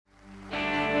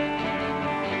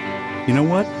You know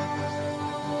what?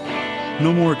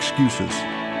 No more excuses.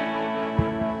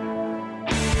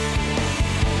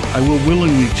 I will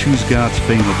willingly choose God's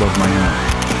fame above my own.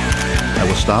 I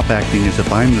will stop acting as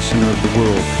if I am the center of the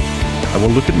world. I will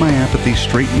look at my apathy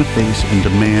straight in the face and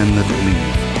demand that it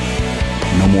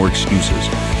leave. No more excuses.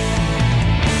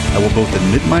 I will both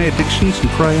admit my addictions and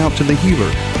cry out to the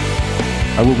healer.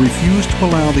 I will refuse to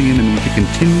allow the enemy to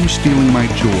continue stealing my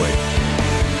joy.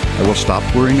 I will stop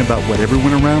worrying about what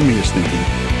everyone around me is thinking.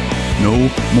 No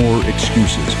more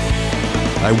excuses.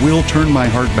 I will turn my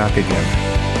heart back again.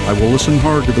 I will listen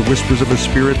hard to the whispers of His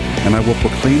Spirit, and I will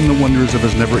proclaim the wonders of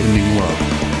His never-ending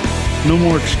love. No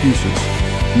more excuses.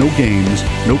 No games,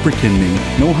 no pretending,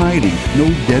 no hiding, no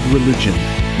dead religion.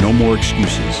 No more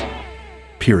excuses.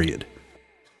 Period.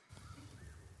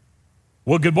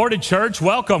 Well, good morning, church.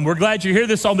 Welcome. We're glad you're here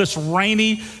on this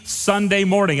rainy Sunday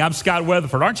morning. I'm Scott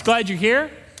Weatherford. Aren't you glad you're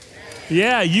here?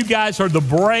 Yeah, you guys are the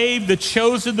brave, the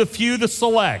chosen, the few, the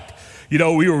select. You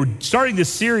know, we were starting this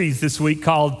series this week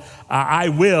called I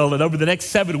Will, and over the next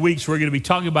 7 weeks, we're going to be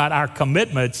talking about our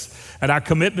commitments, and our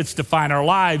commitments define our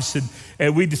lives.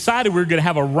 And we decided we were going to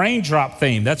have a raindrop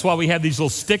theme. That's why we have these little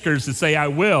stickers that say I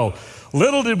will.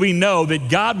 Little did we know that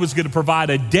God was going to provide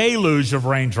a deluge of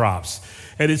raindrops.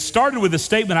 And it started with a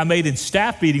statement I made in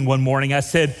staff meeting one morning. I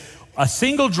said, a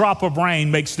single drop of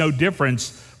rain makes no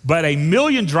difference, but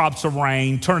 1,000,000 drops of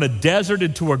rain turn a desert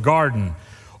into a garden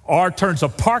or turns a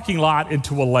parking lot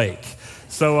into a lake.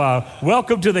 So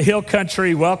welcome to the Hill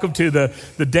Country. Welcome to the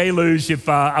deluge.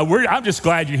 I'm just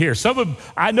glad you're here.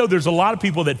 I know there's a lot of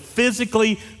people that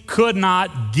physically could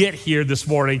not get here this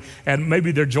morning, and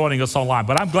maybe they're joining us online,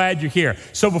 but I'm glad you're here.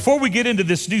 So before we get into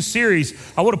this new series,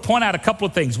 I want to point out a couple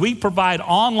of things. We provide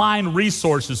online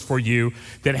resources for you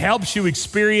that helps you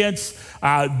experience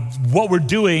what we're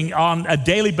doing on a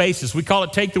daily basis. We call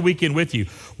it Take the Weekend With You.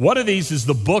 One of these is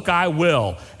the book I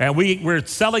Will, and we're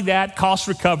selling that, cost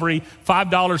recovery,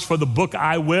 $5 for the book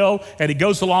I Will, and it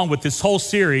goes along with this whole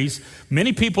series.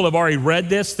 Many people have already read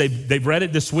this. They've read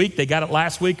it this week. They got it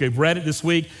last week. They've read it this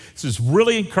week. This is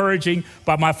really encouraging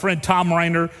by my friend Tom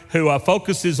Rayner, who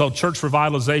focuses on church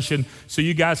revitalization, so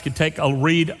you guys can take a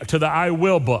read to the I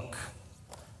Will book.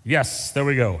 Yes, there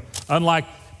we go. Unlike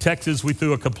Texas, we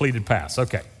threw a completed pass.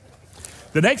 Okay.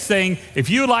 The next thing, if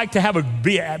you would like to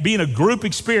be in a group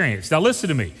experience, now listen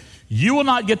to me. You will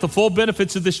not get the full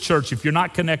benefits of this church if you're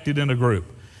not connected in a group.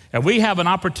 And we have an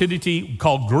opportunity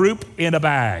called Group in a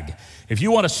Bag. If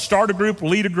you want to start a group,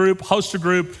 lead a group, host a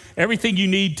group, everything you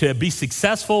need to be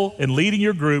successful in leading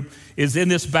your group is in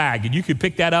this bag. And you can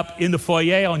pick that up in the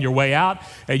foyer on your way out,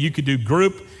 and you can do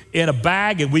Group in a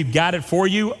Bag, and we've got it for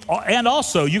you. And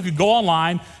also, you can go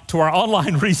online to our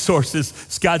online resources.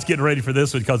 Scott's getting ready for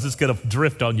this one because it's going to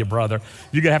drift on you, brother.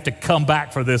 You're going to have to come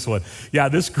back for this one. Yeah,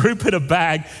 this Group in a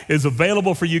Bag is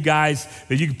available for you guys,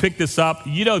 that you can pick this up.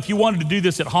 You know, if you wanted to do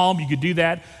this at home, you could do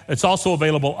that. It's also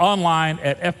available online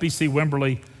at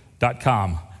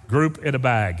fbcwimberley.com. Group in a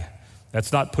Bag.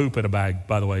 That's not poop in a bag,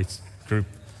 by the way. It's group.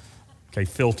 Okay,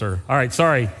 filter. All right,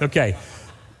 sorry. Okay.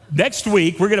 Next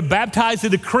week, we're going to baptize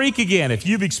in the creek again. If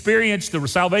you've experienced the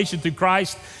salvation through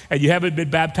Christ and you haven't been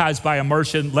baptized by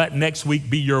immersion, let next week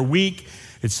be your week.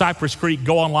 It's Cypress Creek.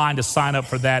 Go online to sign up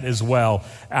for that as well.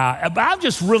 But I'm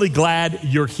just really glad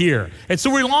you're here. And so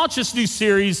we launched this new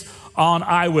series on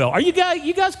I Will. Are you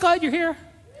guys glad you're here?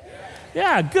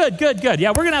 Yeah, good.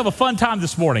 Yeah, we're going to have a fun time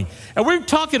this morning. And we're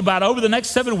talking about, over the next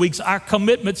 7 weeks, our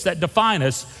commitments that define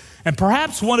us. And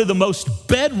perhaps one of the most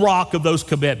bedrock of those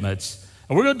commitments,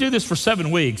 and we're going to do this for 7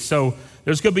 weeks, so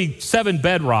there's going to be 7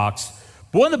 bedrocks.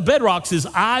 But one of the bedrocks is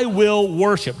I will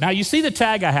worship. Now, you see the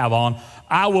tag I have on,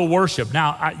 I will worship.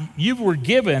 Now, you were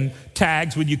given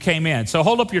tags when you came in, so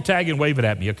hold up your tag and wave it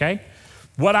at me, okay?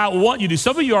 What I want you to do,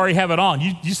 some of you already have it on.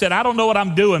 You said, I don't know what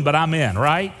I'm doing, but I'm in,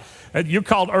 right? You're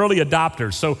called early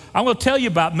adopters. So I'm going to tell you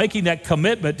about making that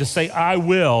commitment to say, I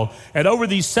will. And over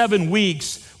these 7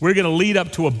 weeks, we're going to lead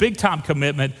up to a big-time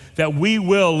commitment that we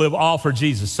will live all for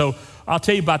Jesus. So I'll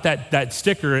tell you about that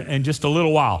sticker in just a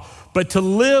little while. But to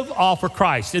live all for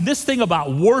Christ. And this thing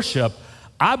about worship,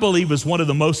 I believe, is one of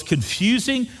the most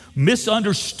confusing,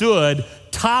 misunderstood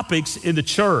topics in the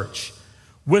church.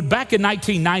 Back in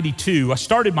 1992, I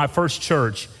started my first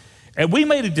church, and we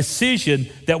made a decision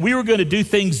that we were going to do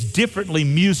things differently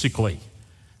musically.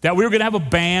 That we were going to have a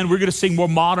band, we were going to sing more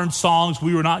modern songs.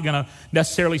 We were not going to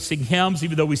necessarily sing hymns,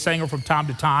 even though we sang them from time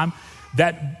to time.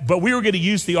 But we were going to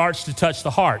use the arts to touch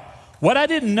the heart. What I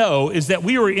didn't know is that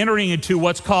we were entering into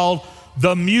what's called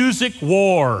the music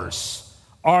wars,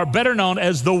 or better known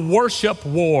as the worship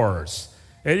wars.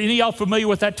 Any of y'all familiar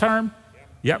with that term?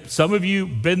 Yep, some of you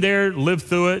been there, lived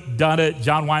through it, done it.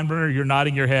 John Weinberger, you're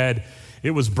nodding your head.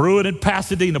 It was brewing in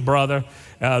Pasadena, brother.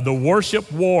 The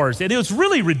worship wars. And it was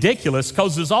really ridiculous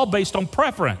because it was all based on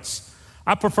preference.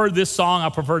 I preferred this song, I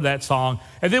preferred that song.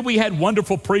 And then we had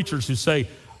wonderful preachers who say,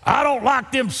 I don't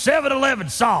like them 7-11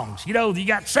 songs. You know, you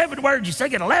got 7 words, you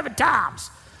sing it 11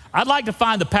 times. I'd like to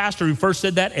find the pastor who first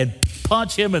said that and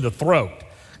punch him in the throat.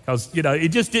 Because, you know, it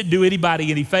just didn't do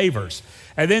anybody any favors.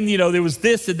 And then, you know, there was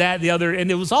this and that and the other, and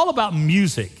it was all about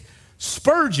music.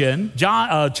 Spurgeon,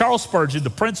 Charles Spurgeon, the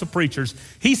Prince of Preachers,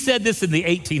 he said this in the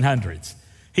 1800s.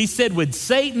 He said, when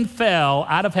Satan fell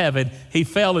out of heaven, he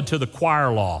fell into the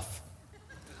choir loft.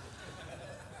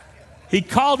 He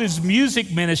called his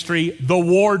music ministry the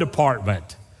War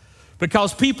Department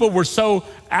because people were so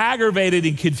aggravated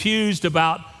and confused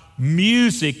about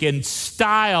music and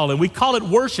style, and we call it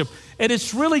worship, and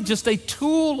it's really just a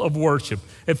tool of worship.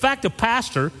 In fact, a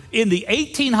pastor in the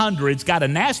 1800s got a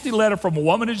nasty letter from a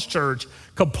woman in his church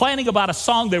complaining about a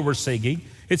song they were singing.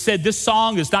 It said, this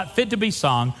song is not fit to be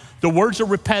sung. The words are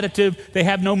repetitive. They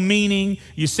have no meaning.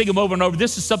 You sing them over and over.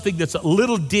 This is something that's a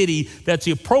little ditty that's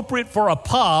appropriate for a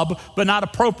pub, but not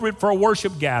appropriate for a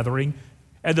worship gathering.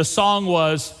 And the song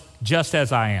was, Just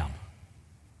As I Am.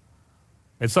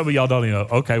 And some of y'all don't even know,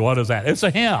 okay, what is that? It's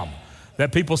a hymn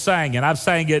that people sang, and I've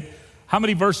sang it. How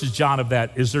many verses, John, of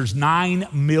that? There's 9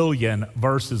 million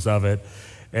verses of it,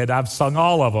 and I've sung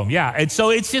all of them. Yeah, and so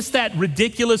it's just that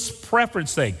ridiculous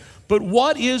preference thing. But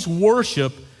what is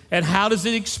worship, and how does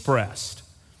it expressed?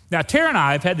 Now, Tara and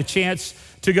I have had the chance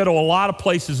to go to a lot of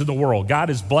places in the world. God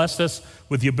has blessed us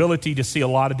with the ability to see a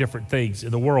lot of different things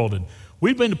in the world, and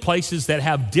we've been to places that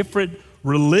have different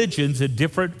religions and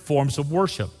different forms of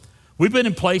worship. We've been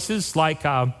in places like,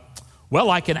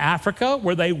 like in Africa,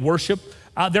 where they worship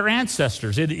their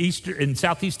ancestors. In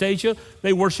Southeast Asia,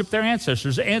 they worship their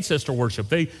ancestors, ancestor worship.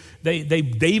 They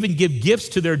even give gifts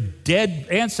to their dead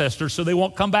ancestors so they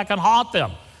won't come back and haunt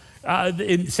them.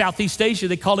 In Southeast Asia,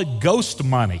 they call it ghost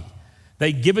money.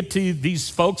 They give it to these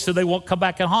folks so they won't come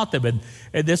back and haunt them.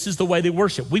 And this is the way they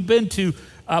worship. We've been to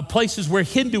places where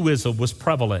Hinduism was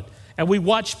prevalent. And we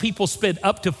watched people spend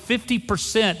up to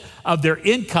 50% of their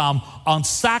income on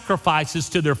sacrifices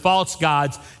to their false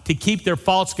gods to keep their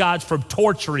false gods from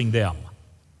torturing them.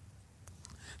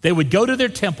 They would go to their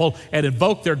temple and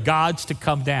invoke their gods to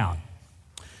come down.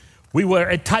 We were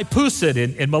at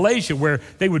Taipusan in Malaysia, where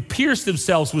they would pierce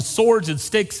themselves with swords and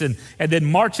sticks and then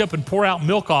march up and pour out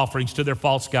milk offerings to their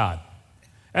false god.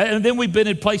 And then we've been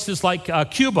in places like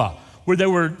Cuba, where they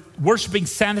were worshiping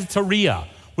Santeria,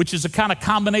 which is a kind of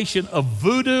combination of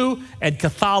voodoo and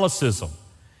Catholicism.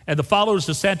 And the followers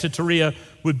of Santeria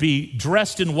would be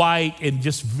dressed in white and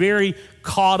just very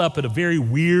caught up in a very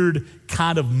weird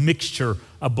kind of mixture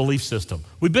of belief system.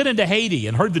 We've been into Haiti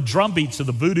and heard the drum beats of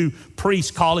the voodoo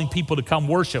priests calling people to come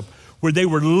worship, where they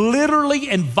were literally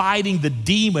inviting the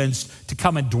demons to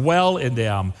come and dwell in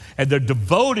them, and their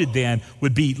devoted then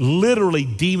would be literally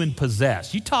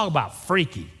demon-possessed. You talk about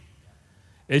freaky.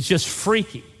 It's just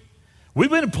freaky. We've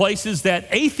been in places that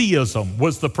atheism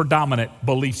was the predominant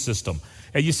belief system.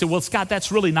 And you say, well, Scott,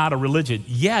 that's really not a religion.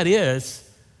 Yeah, it is.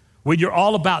 When you're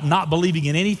all about not believing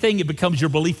in anything, it becomes your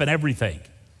belief in everything.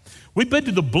 We've been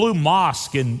to the Blue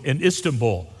Mosque in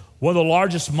Istanbul, one of the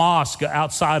largest mosques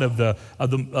outside of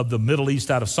the Middle East,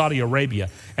 out of Saudi Arabia,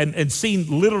 and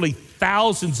seen literally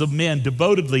thousands of men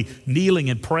devotedly kneeling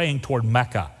and praying toward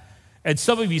Mecca. And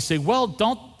some of you say, well,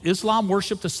 don't Islam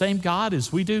worship the same God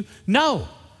as we do? No.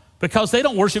 Because they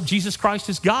don't worship Jesus Christ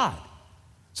as God.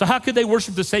 So how could they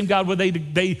worship the same God when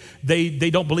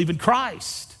they don't believe in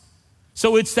Christ?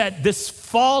 So it's this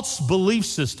false belief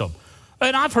system.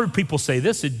 And I've heard people say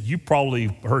this, and you probably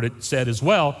heard it said as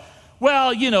well.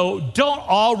 Well, don't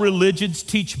all religions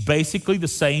teach basically the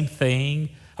same thing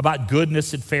about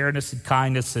goodness and fairness and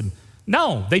kindness? And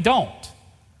no, they don't.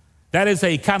 That is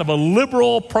a kind of a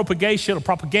liberal propagation or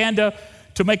propaganda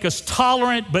to make us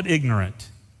tolerant but ignorant.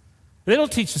 They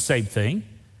don't teach the same thing.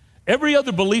 Every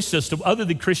other belief system other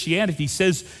than Christianity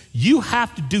says you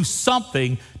have to do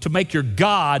something to make your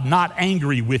God not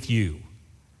angry with you.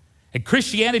 And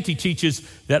Christianity teaches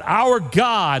that our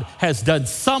God has done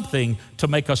something to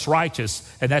make us righteous,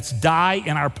 and that's die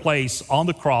in our place on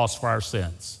the cross for our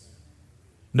sins.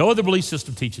 No other belief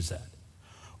system teaches that.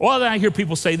 Well, then I hear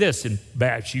people say this, and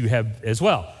perhaps you have as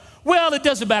well. Well, it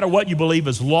doesn't matter what you believe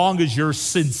as long as you're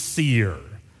sincere.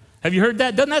 Have you heard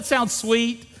that? Doesn't that sound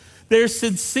sweet? They're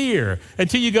sincere.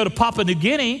 Until you go to Papua New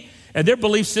Guinea, and their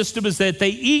belief system is that they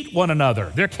eat one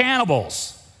another. They're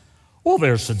cannibals. Well,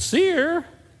 they're sincere.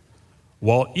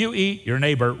 Well, you eat your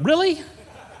neighbor. Really?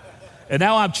 And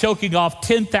now I'm choking off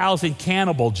 10,000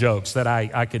 cannibal jokes that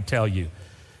I could tell you.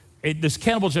 Those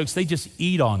cannibal jokes, they just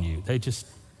eat on you.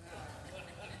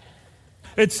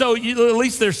 And so at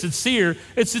least they're sincere.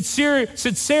 And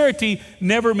sincerity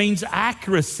never means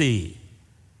accuracy.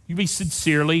 You be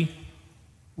sincerely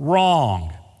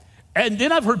wrong. And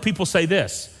then I've heard people say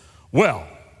this, well,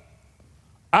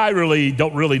 I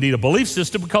don't really need a belief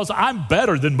system because I'm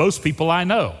better than most people I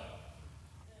know.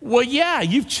 Well, yeah,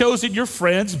 you've chosen your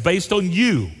friends based on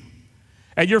you.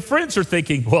 And your friends are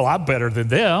thinking, well, I'm better than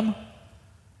them.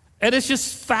 And it's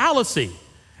just fallacy.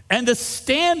 And the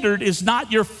standard is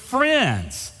not your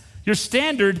friends. Your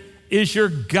standard is your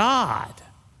God.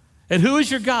 And who is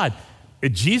your God?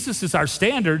 If Jesus is our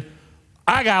standard,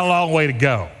 I got a long way to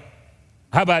go.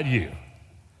 How about you?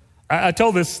 I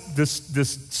told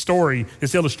this story,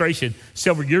 this illustration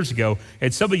several years ago,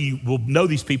 and some of you will know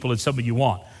these people and some of you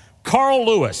won't. Carl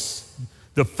Lewis,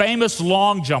 the famous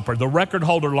long jumper, the record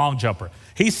holder long jumper,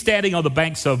 he's standing on the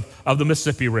banks of the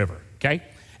Mississippi River, okay?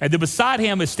 And then beside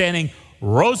him is standing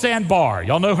Roseanne Barr.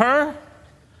 Y'all know her?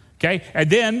 Okay, and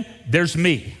then there's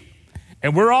me.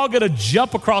 And we're all gonna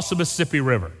jump across the Mississippi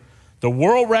River. The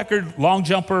world record long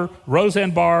jumper,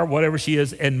 Roseanne Barr, whatever she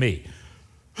is, and me.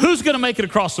 Who's gonna make it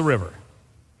across the river?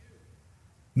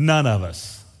 None of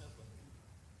us.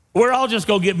 We're all just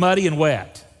gonna get muddy and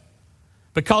wet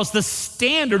because the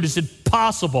standard is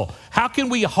impossible. How can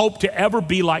we hope to ever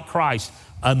be like Christ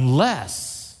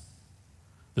unless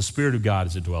the Spirit of God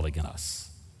is indwelling in us?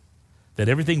 That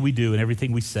everything we do and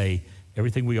everything we say,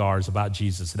 everything we are is about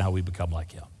Jesus and how we become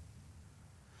like him.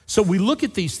 So we look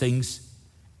at these things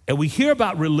and we hear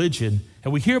about religion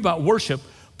and we hear about worship,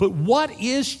 but what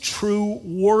is true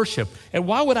worship? And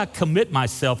why would I commit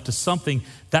myself to something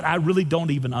that I really don't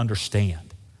even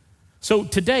understand? So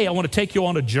today I want to take you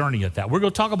on a journey at that. We're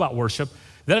going to talk about worship.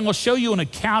 Then I'm going to show you an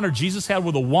encounter Jesus had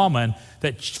with a woman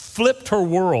that flipped her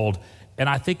world, and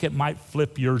I think it might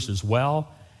flip yours as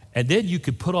well. And then you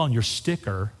could put on your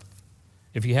sticker,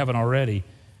 if you haven't already,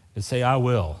 and say, I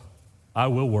will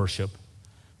worship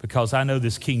because I know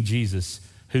this King Jesus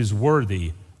who's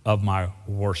worthy of my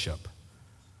worship.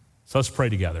 So let's pray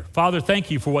together. Father,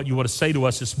 thank you for what you want to say to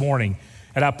us this morning.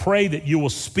 And I pray that you will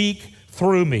speak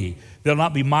through me. They'll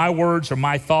not be my words or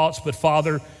my thoughts, but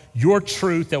Father, your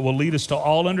truth that will lead us to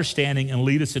all understanding and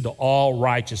lead us into all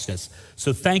righteousness.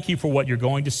 So thank you for what you're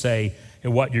going to say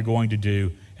and what you're going to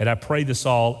do. And I pray this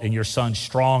all in your Son's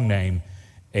strong name.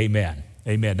 Amen.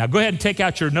 Amen. Now go ahead and take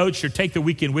out your notes, your Take the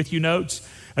Weekend With You notes.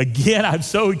 Again, I'm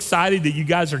so excited that you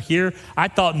guys are here. I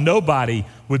thought nobody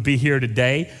would be here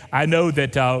today. I know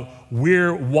that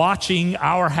we're watching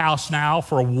our house now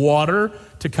for water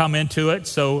to come into it.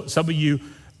 So some of you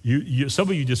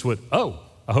just went, oh,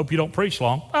 I hope you don't preach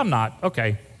long. I'm not.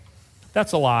 Okay.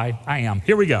 That's a lie. I am.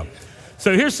 Here we go.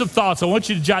 So here's some thoughts. I want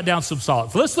you to jot down some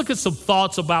thoughts. Let's look at some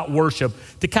thoughts about worship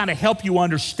to kind of help you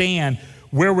understand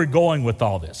where we're going with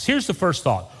all this. Here's the first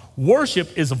thought.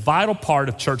 Worship is a vital part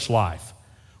of church life.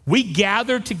 We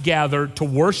gather together to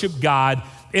worship God,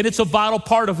 and it's a vital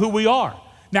part of who we are.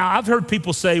 Now, I've heard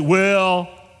people say, well,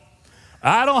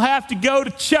 I don't have to go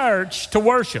to church to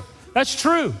worship. That's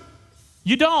true.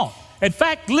 You don't. In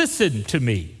fact, listen to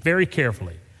me very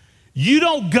carefully. You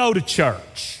don't go to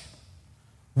church.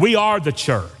 We are the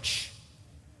church.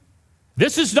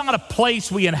 This is not a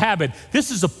place we inhabit.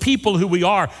 This is a people who we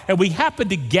are. And we happen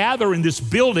to gather in this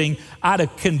building out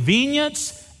of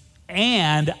convenience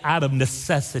and out of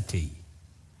necessity.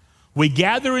 We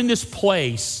gather in this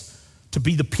place to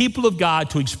be the people of God,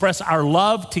 to express our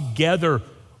love together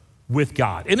with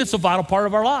God. And it's a vital part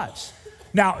of our lives.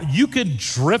 Now, you can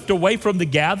drift away from the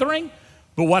gathering,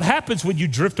 but what happens when you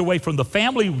drift away from the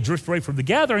family, you drift away from the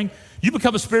gathering, you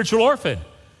become a spiritual orphan.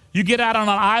 You get out on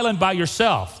an island by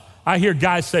yourself. I hear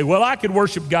guys say, well, I could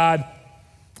worship God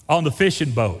on the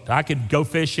fishing boat. I could go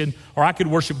fishing, or I could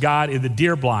worship God in the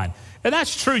deer blind. And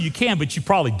that's true, you can, but you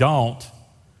probably don't.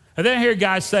 And then I hear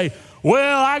guys say,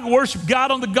 well, I can worship God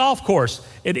on the golf course.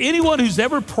 And anyone who's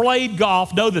ever played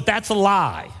golf know that that's a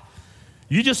lie.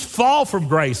 You just fall from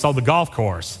grace on the golf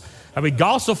course. I mean,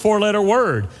 golf's a 4-letter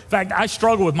word. In fact, I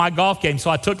struggle with my golf game,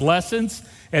 so I took lessons,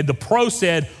 and the pro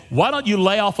said, why don't you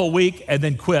lay off a week and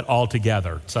then quit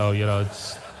altogether? So,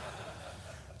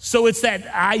 So it's that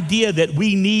idea that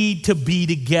we need to be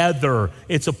together.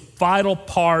 It's a vital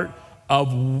part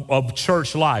of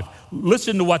church life.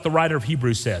 Listen to what the writer of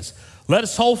Hebrews says. Let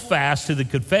us hold fast to the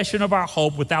confession of our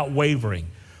hope without wavering.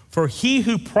 For he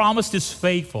who promised is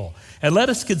faithful. And let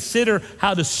us consider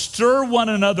how to stir one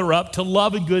another up to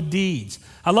love and good deeds.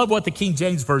 I love what the King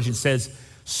James Version says.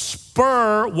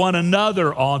 Spur one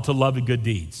another on to love and good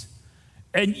deeds.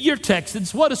 And you're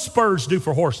Texans, what do spurs do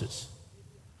for horses?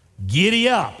 Giddy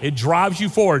up. It drives you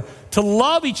forward to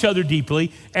love each other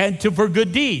deeply and for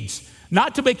good deeds.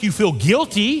 Not to make you feel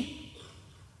guilty,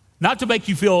 not to make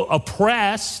you feel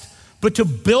oppressed, but to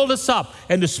build us up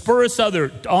and to spur us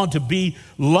on to be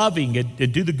loving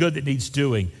and do the good that needs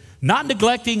doing. Not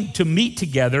neglecting to meet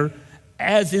together,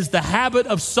 as is the habit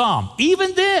of some.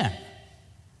 Even then,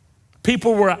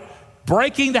 people were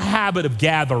breaking the habit of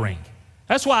gathering.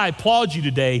 That's why I applaud you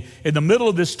today in the middle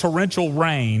of this torrential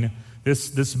rain,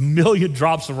 this million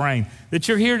drops of rain, that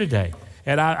you're here today.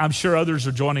 And I'm sure others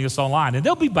are joining us online. And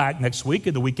they'll be back next week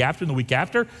and the week after and the week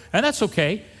after, and that's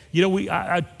okay. You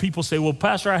know, people say, well,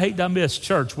 Pastor, I hate to miss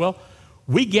church. Well,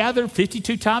 we gather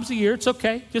 52 times a year. It's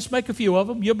okay. Just make a few of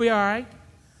them. You'll be all right.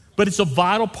 But it's a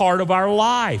vital part of our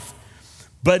life.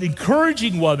 But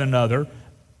encouraging one another,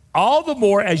 all the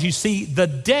more as you see the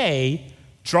day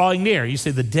drawing near. You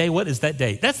say, the day, what is that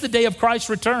day? That's the day of Christ's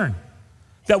return.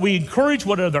 That we encourage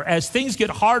one another as things get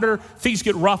harder, things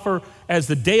get rougher, as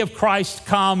the day of Christ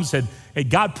comes and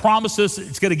God promises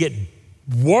it's going to get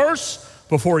worse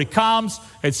before he comes.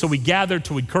 And so we gather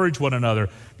to encourage one another.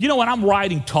 You know, when I'm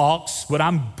writing talks, when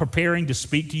I'm preparing to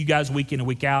speak to you guys week in and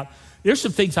week out, there's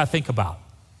some things I think about.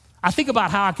 I think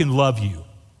about how I can love you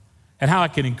and how I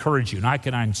can encourage you and how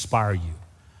can I inspire you.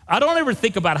 I don't ever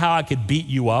think about how I could beat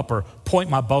you up or point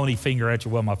my bony finger at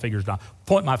you. Well, my finger's not.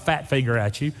 Point my fat finger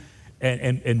at you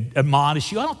and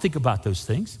admonish you. I don't think about those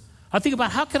things. I think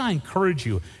about how can I encourage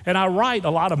you. And I write a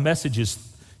lot of messages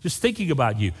just thinking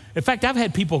about you. In fact, I've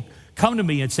had people come to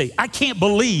me and say, I can't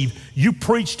believe you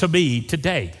preached to me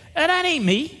today. And that ain't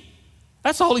me.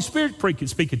 That's the Holy Spirit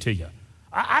speaking to you.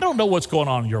 I don't know what's going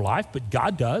on in your life, but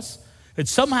God does. And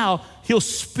somehow he'll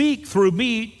speak through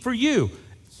me for you.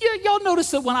 Y'all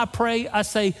notice that when I pray, I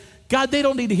say, God, they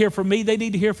don't need to hear from me. They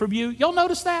need to hear from you. Y'all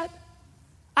notice that?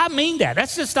 I mean that.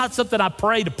 That's just not something I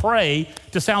pray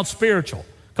to sound spiritual.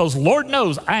 Because Lord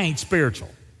knows I ain't spiritual.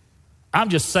 I'm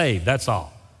just saved, that's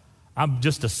all. I'm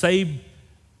just a saved,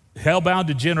 hell-bound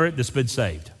degenerate that's been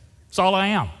saved. That's all I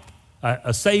am,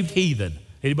 a saved heathen.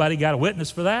 Anybody got a witness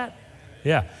for that?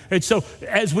 Yeah. And so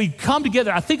as we come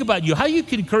together, I think about you, how you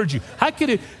can encourage you. How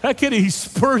can he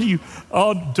spur you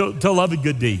on to love and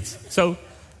good deeds? So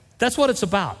that's what it's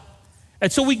about.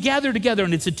 And so we gather together,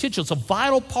 and it's intentional. It's a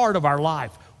vital part of our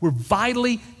life. We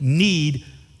vitally need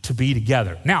to be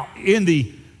together. Now, in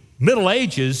the Middle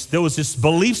Ages, there was this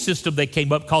belief system that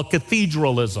came up called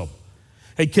cathedralism.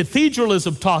 And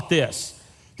cathedralism taught this,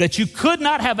 that you could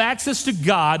not have access to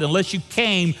God unless you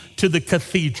came to the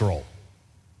cathedral.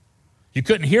 You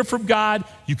couldn't hear from God,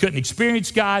 you couldn't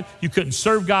experience God, you couldn't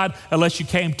serve God unless you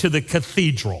came to the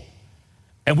cathedral.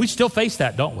 And we still face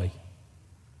that, don't we?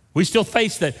 We still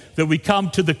face that we come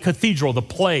to the cathedral, the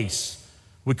place.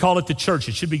 We call it the church.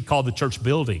 It should be called the church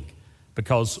building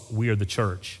because we are the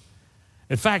church.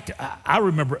 In fact, I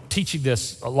remember teaching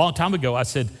this a long time ago. I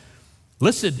said,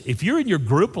 listen, if you're in your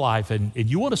group life and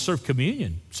you want to serve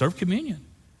communion.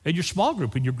 In your small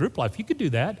group, in your group life, you can do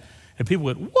that. And people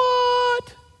went,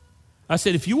 what? I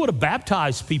said, if you want to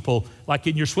baptize people, like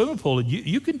in your swimming pool,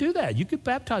 you can do that. You can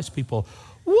baptize people.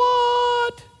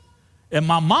 What? And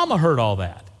my mama heard all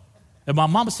that. And my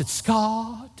mama said,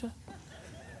 Scott,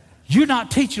 you're not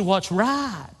teaching what's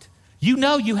right. You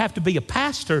know you have to be a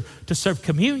pastor to serve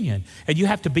communion, and you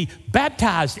have to be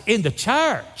baptized in the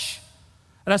church.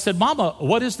 And I said, Mama,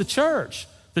 what is the church?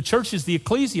 The church is the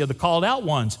ecclesia, the called out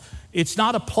ones. It's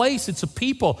not a place, it's a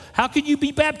people. How can you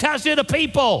be baptized in a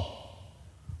people?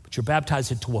 But you're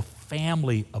baptized into a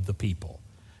family of the people.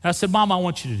 And I said, Mama, I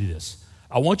want you to do this.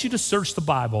 I want you to search the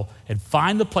Bible and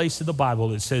find the place in the Bible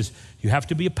that says you have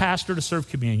to be a pastor to serve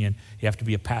communion, you have to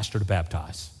be a pastor to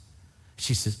baptize.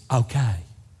 She says, okay.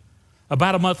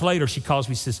 About a month later, she calls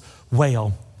me and says,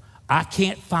 well, I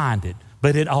can't find it,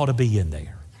 but it ought to be in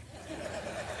there.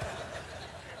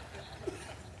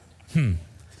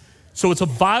 So it's a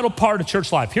vital part of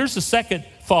church life. Here's the second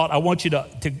thought I want you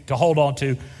to hold on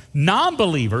to.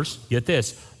 Non-believers, get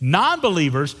this,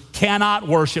 non-believers cannot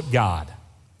worship God.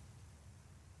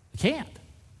 They can't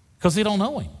because they don't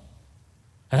know him.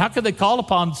 And how can they call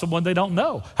upon someone they don't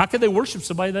know? How can they worship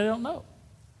somebody they don't know?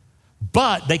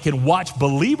 But they can watch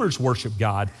believers worship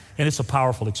God, and it's a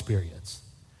powerful experience.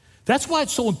 That's why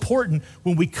it's so important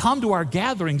when we come to our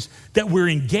gatherings that we're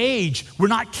engaged. We're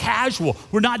not casual.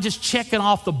 We're not just checking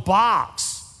off the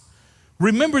box.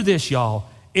 Remember this, y'all.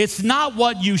 It's not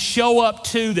what you show up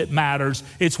to that matters.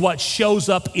 It's what shows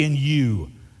up in you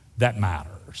that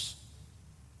matters.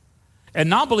 And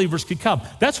non-believers can come.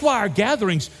 That's why our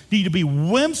gatherings need to be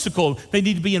whimsical. They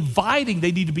need to be inviting.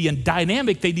 They need to be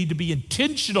dynamic. They need to be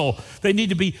intentional. They need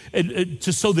to be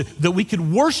so that we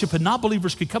can worship, and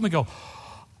non-believers can come and go,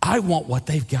 I want what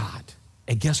they've got.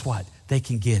 And guess what? They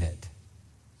can get it.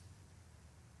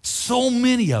 So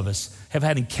many of us have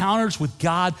had encounters with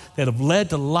God that have led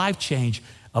to life change,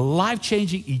 a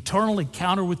life-changing, eternal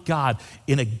encounter with God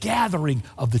in a gathering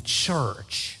of the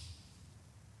church.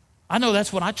 I know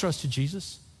that's when I trusted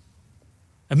Jesus.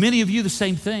 And many of you, the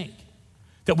same thing.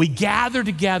 That we gather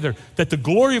together, that the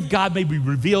glory of God may be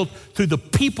revealed through the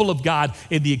people of God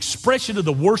in the expression of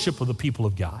the worship of the people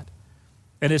of God.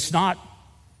 And it's not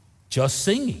just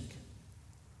singing.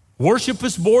 Worship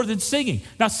is more than singing.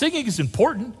 Now, singing is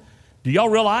important. Do y'all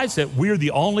realize that we're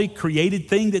the only created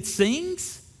thing that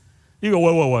sings? You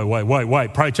go,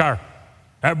 wait, preacher.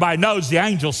 Everybody knows the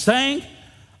angels sing.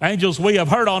 Angels we have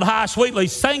heard on high sweetly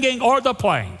singing o'er the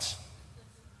plains.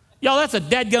 Y'all, that's a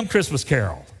dadgum Christmas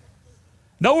carol.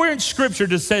 Nowhere in Scripture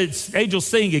does it say angels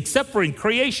sing except for in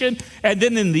creation, and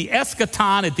then in the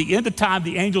eschaton, at the end of time,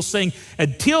 the angels sing.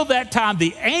 Until that time,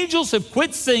 the angels have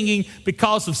quit singing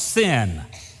because of sin.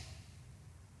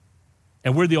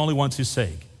 And we're the only ones who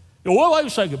sing. Well, wait a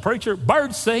second, preacher,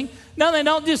 birds sing. No, they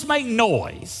don't just make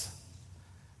noise.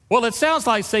 Well, it sounds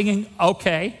like singing,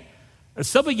 okay.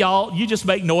 Some of y'all, you just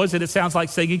make noise and it sounds like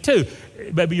singing too.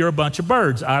 Maybe you're a bunch of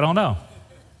birds, I don't know.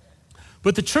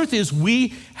 But the truth is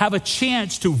we have a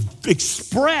chance to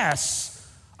express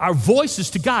our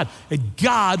voices to God. And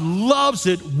God loves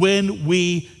it when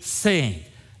we sing.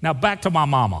 Now back to my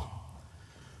mama.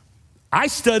 I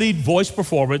studied voice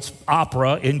performance,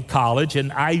 opera in college,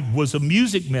 and I was a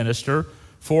music minister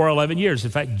for 11 years.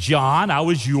 In fact, John, I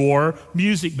was your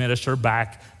music minister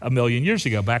back a million years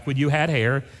ago, back when you had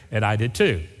hair, and I did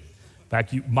too. In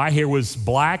fact, my hair was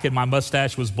black and my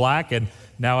mustache was black, and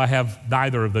now I have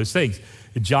neither of those things.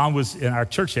 John was in our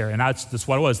church there, and that's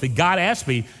what it was. Then God asked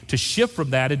me to shift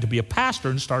from that and to be a pastor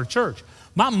and start a church.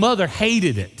 My mother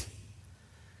hated it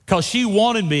because she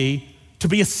wanted me to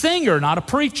be a singer, not a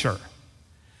preacher.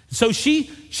 So she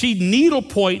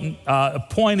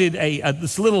pointed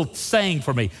this little saying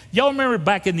for me. Y'all remember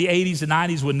back in the 80s and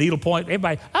 90s when needlepoint,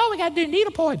 everybody, oh, we got to do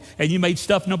needlepoint. And you made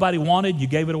stuff nobody wanted, you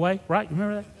gave it away, right? You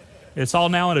remember that? It's all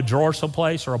now in a drawer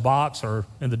someplace or a box or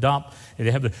in the dump.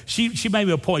 And she made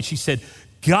me a point. She said,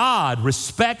 God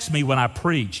respects me when I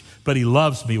preach, but he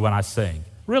loves me when I sing.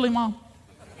 Really, Mom?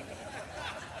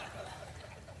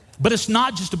 But it's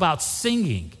not just about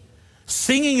singing.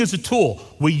 Singing is a tool.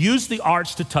 We use the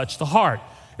arts to touch the heart.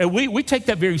 And we take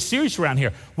that very serious around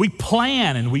here. We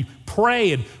plan and we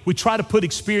pray and we try to put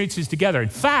experiences together. In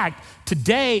fact,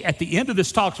 today at the end of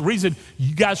this talk, the reason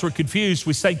you guys were confused,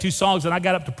 we sang 2 songs and I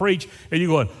got up to preach and you're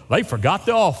going, they forgot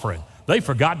the offering. They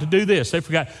forgot to do this. They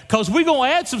forgot. Because we're going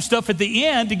to add some stuff at the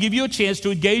end to give you a chance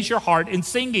to engage your heart in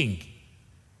singing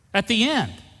at the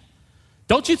end.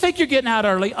 Don't you think you're getting out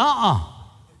early?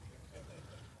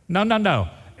 No.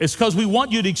 It's because we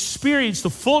want you to experience the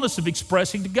fullness of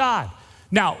expressing to God.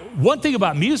 Now, one thing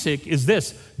about music is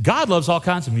this. God loves all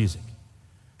kinds of music.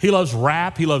 He loves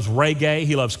rap. He loves reggae.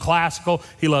 He loves classical.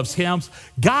 He loves hymns.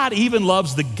 God even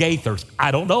loves the Gaithers.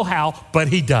 I don't know how, but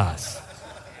he does.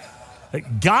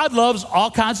 God loves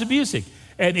all kinds of music,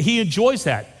 and he enjoys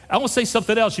that. I want to say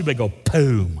something else you may go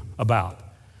boom about.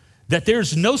 That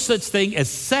there's no such thing as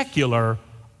secular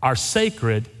or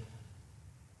sacred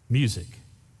music.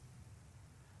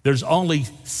 There's only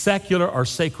secular or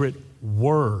sacred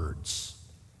words.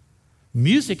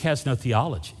 Music has no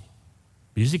theology.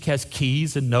 Music has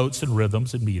keys and notes and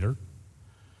rhythms and meter.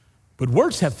 But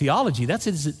words have theology.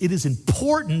 It is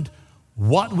important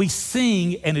what we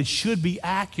sing, and it should be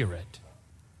accurate.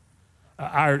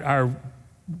 Our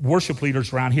worship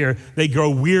leaders around here, they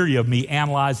grow weary of me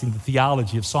analyzing the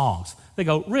theology of songs. They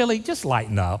go, really? Just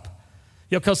lighten up.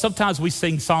 Because sometimes we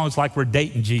sing songs like we're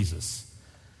dating Jesus.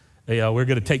 We're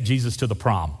going to take Jesus to the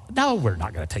prom. No, we're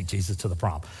not going to take Jesus to the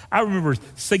prom. I remember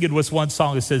singing this one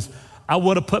song that says, I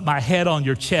want to put my head on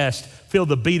your chest, feel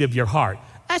the beat of your heart.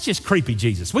 That's just creepy,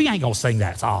 Jesus. We ain't going to sing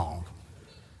that song.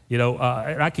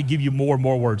 And I could give you more and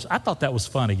more words. I thought that was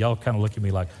funny. Y'all kind of look at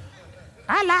me like,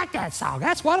 I like that song.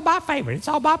 That's one of my favorites. It's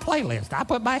on my playlist. I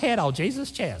put my head on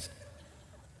Jesus' chest.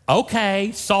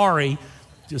 Okay, sorry,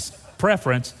 just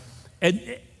preference.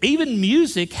 And even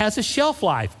music has a shelf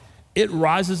life. It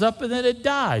rises up and then it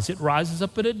dies. It rises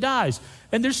up and it dies.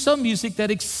 And there's some music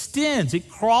that extends. It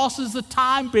crosses the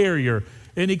time barrier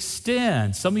and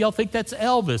extends. Some of y'all think that's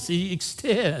Elvis. He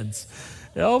extends.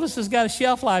 Elvis has got a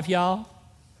shelf life, y'all.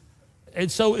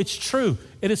 And so it's true.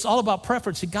 And it's all about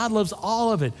preference. And God loves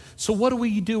all of it. So what do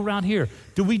we do around here?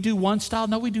 Do we do one style?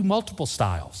 No, we do multiple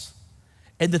styles.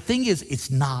 And the thing is, it's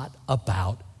not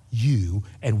about you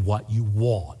and what you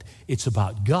want. It's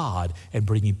about God and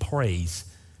bringing praise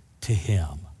to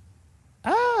him.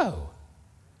 Oh,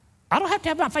 I don't have to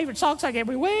have my favorite songs like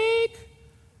every week.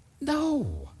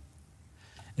 No.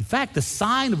 In fact, the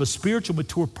sign of a spiritual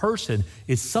mature person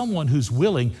is someone who's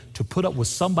willing to put up with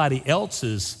somebody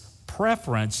else's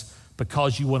preference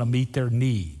because you want to meet their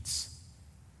needs.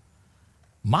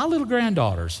 My little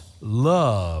granddaughters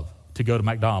love to go to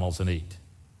McDonald's and eat.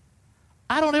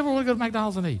 I don't ever want to go to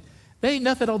McDonald's and eat. There ain't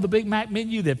nothing on the Big Mac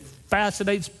menu that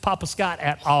fascinates Papa Scott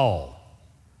at all.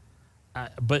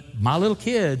 But my little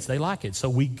kids, they like it. So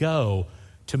we go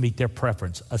to meet their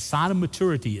preference. A sign of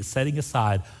maturity is setting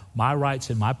aside my rights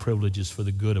and my privileges for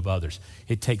the good of others.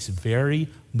 It takes very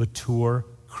mature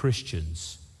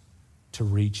Christians to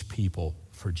reach people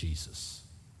for Jesus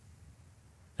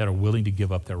that are willing to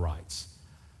give up their rights,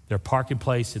 their parking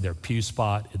place, and their pew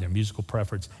spot, and their musical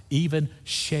preference, even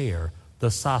share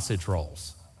the sausage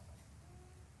rolls.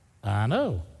 I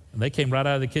know. And they came right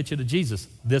out of the kitchen of Jesus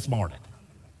this morning.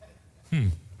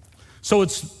 So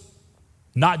it's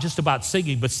not just about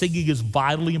singing, but singing is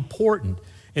vitally important.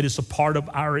 It is a part of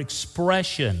our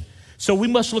expression. So we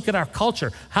must look at our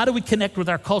culture. How do we connect with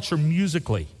our culture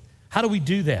musically? How do we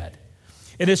do that?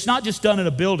 And it's not just done in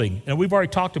a building, and we've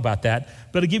already talked about that,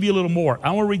 but I'll give you a little more.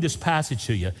 I want to read this passage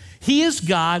to you. He is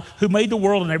God who made the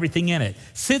world and everything in it.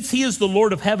 Since he is the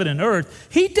Lord of heaven and earth,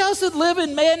 he doesn't live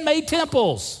in man-made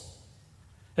temples.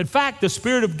 In fact, the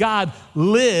Spirit of God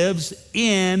lives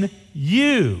in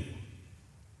you.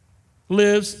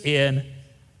 Lives in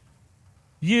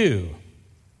you.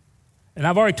 And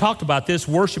I've already talked about this.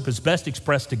 Worship is best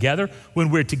expressed together.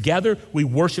 When we're together, we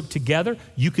worship together.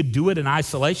 You could do it in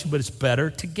isolation, but it's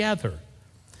better together.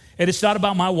 And it's not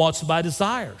about my wants and my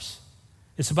desires.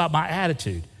 It's about my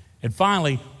attitude. And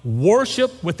finally,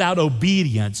 worship without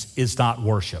obedience is not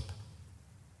worship.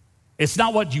 It's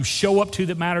not what you show up to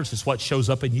that matters. It's what shows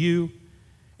up in you.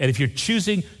 And if you're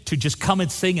choosing to just come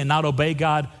and sing and not obey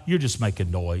God, you're just making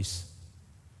noise.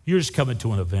 You're just coming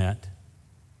to an event.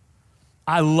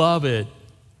 I love it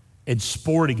in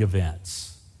sporting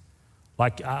events.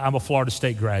 Like I'm a Florida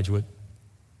State graduate,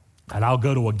 and I'll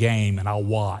go to a game and I'll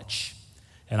watch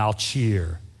and I'll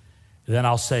cheer. And then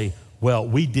I'll say, well,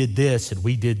 we did this and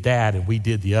we did that and we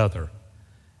did the other.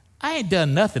 I ain't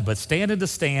done nothing but stand in the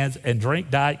stands and drink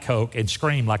Diet Coke and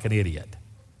scream like an idiot.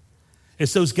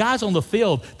 It's those guys on the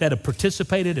field that have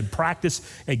participated and practiced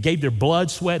and gave their blood,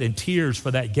 sweat, and tears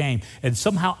for that game. And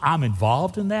somehow I'm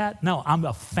involved in that? No, I'm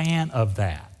a fan of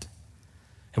that.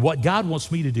 And what God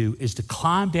wants me to do is to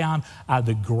climb down out of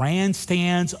the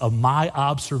grandstands of my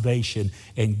observation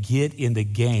and get in the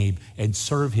game and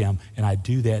serve him. And I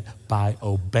do that by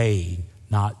obeying,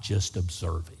 not just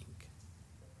observing.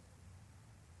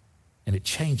 And it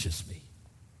changes me.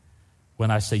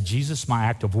 When I say, Jesus, my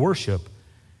act of worship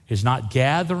is not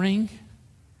gathering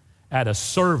at a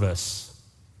service,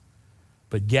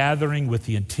 but gathering with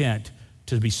the intent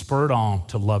to be spurred on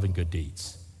to loving good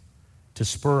deeds. To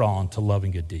spur on to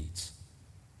loving good deeds.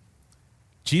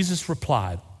 Jesus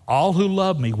replied, all who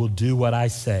love me will do what I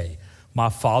say. My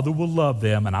Father will love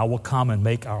them, and I will come and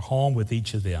make our home with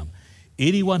each of them.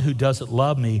 Anyone who doesn't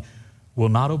love me will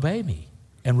not obey me.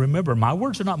 And remember, my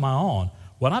words are not my own.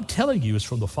 What I'm telling you is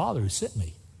from the Father who sent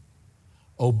me.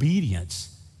 Obedience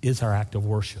is our act of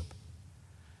worship.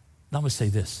 Now I'm going to say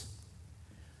this.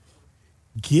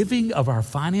 Giving of our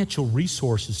financial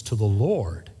resources to the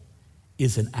Lord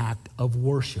is an act of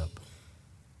worship.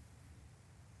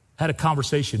 I had a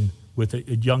conversation with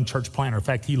a young church planter. In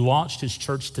fact, he launched his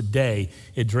church today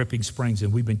at Dripping Springs,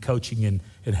 and we've been coaching and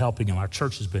helping him. Our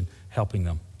church has been helping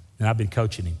them, and I've been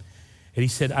coaching him. And he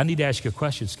said, I need to ask you a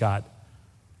question, Scott.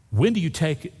 When do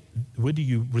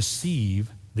you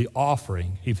receive the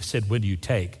offering? He said, when do you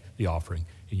take the offering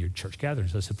in your church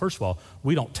gatherings? I said, first of all,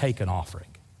 we don't take an offering.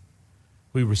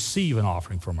 We receive an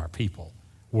offering from our people.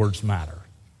 Words matter.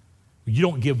 You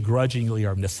don't give grudgingly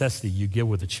or of necessity. You give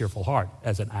with a cheerful heart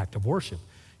as an act of worship.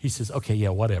 He says, okay, yeah,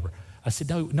 whatever. I said,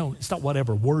 no, it's not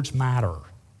whatever. Words matter.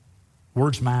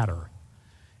 Words matter.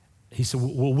 He said,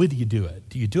 well, when do you do it?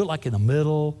 Do you do it like in the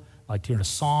middle, like during a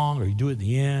song, or you do it at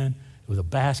the end with a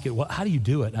basket? Well, how do you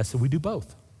do it? And I said, we do both.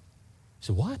 He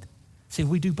said, what? I said,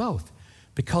 we do both.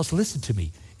 Because listen to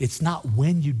me, it's not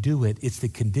when you do it, it's the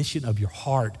condition of your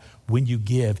heart when you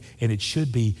give, and it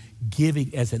should be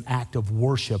giving as an act of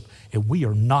worship. And we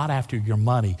are not after your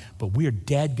money, but we are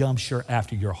dadgum sure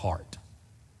after your heart.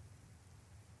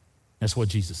 That's what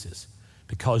Jesus is.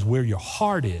 Because where your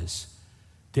heart is,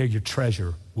 there your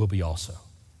treasure will be also.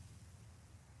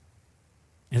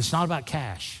 And it's not about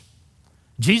cash.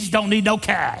 Jesus don't need no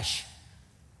cash.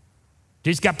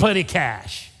 Jesus got plenty of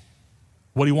cash.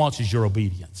 What he wants is your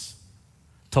obedience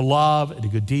to love and to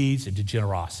good deeds and to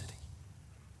generosity.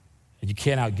 And you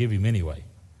can't outgive him anyway.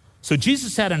 So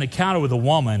Jesus had an encounter with a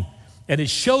woman, and it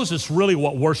shows us really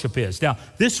what worship is. Now,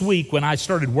 this week when I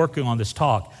started working on this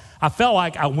talk, I felt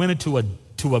like I went into a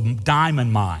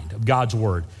diamond mine of God's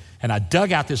word, and I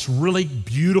dug out this really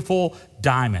beautiful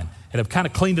diamond, and I've kind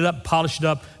of cleaned it up, polished it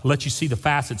up, and let you see the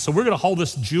facets. So we're going to hold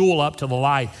this jewel up to the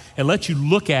light and let you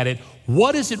look at it.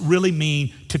 What does it really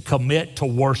mean to commit to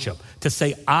worship? To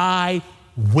say, I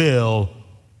will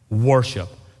worship.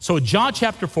 So in John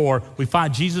chapter 4, we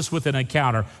find Jesus with an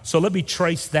encounter. So let me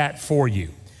trace that for you.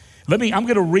 I'm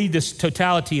going to read this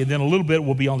totality, and then a little bit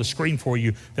will be on the screen for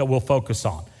you that we'll focus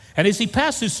on. And as he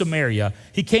passed through Samaria,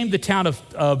 he came to the town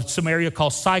of Samaria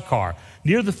called Sychar,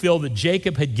 near the field that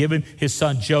Jacob had given his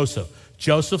son Joseph.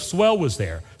 Joseph's well was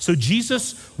there. So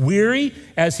Jesus, weary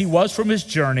as he was from his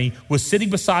journey, was sitting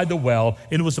beside the well,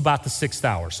 and it was about the 6th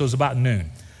hour, so it was about noon.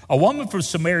 A woman from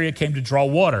Samaria came to draw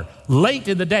water late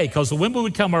in the day, because the women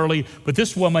would come early, but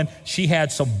this woman, she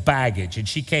had some baggage, and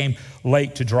she came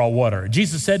late to draw water.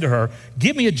 Jesus said to her,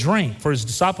 give me a drink, for his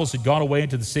disciples had gone away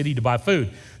into the city to buy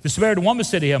food. The Samaritan woman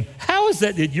said to him, how is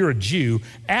that you're a Jew?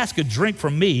 Ask a drink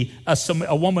from me,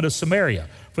 a woman of Samaria.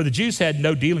 For the Jews had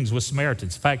no dealings with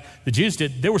Samaritans. In fact, the Jews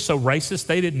they were so racist,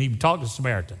 they didn't even talk to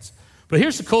Samaritans. But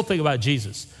here's the cool thing about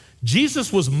Jesus.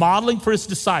 Jesus was modeling for his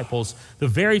disciples the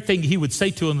very thing he would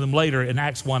say to them later in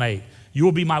Acts 1:8. You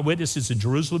will be my witnesses in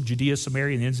Jerusalem, Judea,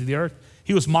 Samaria, and the ends of the earth.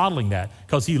 He was modeling that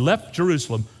because he left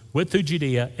Jerusalem, went through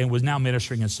Judea, and was now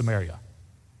ministering in Samaria.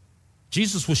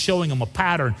 Jesus was showing them a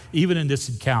pattern even in this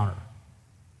encounter.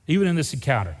 Even in this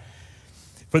encounter.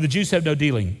 For the Jews have no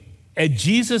dealing. And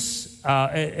Jesus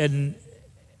answered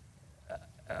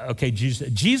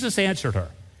her,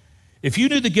 if you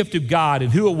knew the gift of God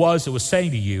and who it was that was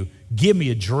saying to you, give me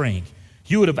a drink,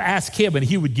 you would have asked him and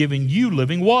he would have given you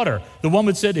living water. The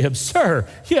woman said to him, sir,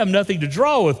 you have nothing to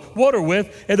draw water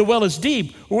with, and the well is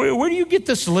deep. Where do you get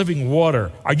this living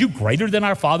water? Are you greater than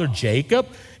our father Jacob?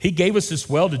 He gave us this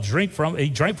well to drink from. He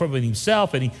drank from it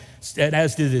himself, and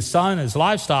as did his son and his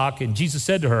livestock. And Jesus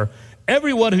said to her,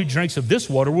 everyone who drinks of this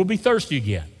water will be thirsty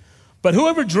again. But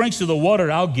whoever drinks of the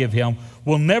water I'll give him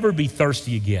will never be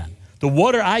thirsty again. The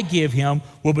water I give him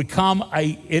will become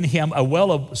in him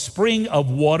a spring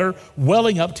of water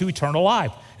welling up to eternal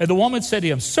life. And the woman said to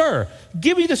him, sir,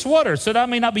 give me this water so that I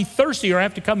may not be thirsty or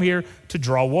have to come here to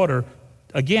draw water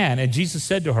again. And Jesus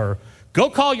said to her,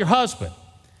 go call your husband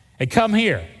and come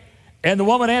here. And the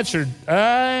woman answered,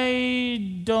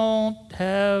 I don't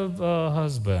have a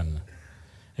husband.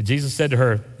 And Jesus said to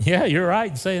her, yeah, you're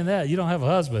right in saying that. You don't have a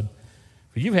husband.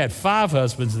 But you've had 5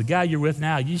 husbands. The guy you're with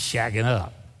now, you're shagging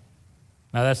up.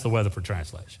 Now, that's the Weatherford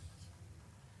translation.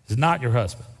 It's not your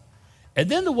husband. And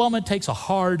then the woman takes a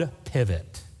hard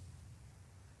pivot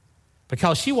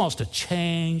because she wants to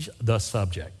change the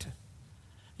subject.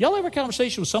 Y'all ever have a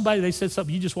conversation with somebody, they said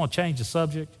something, you just want to change the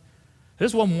subject?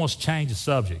 This woman wants to change the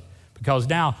subject because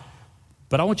now,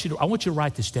 but I want you to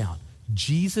write this down.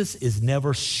 Jesus is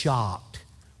never shocked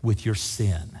with your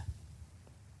sin,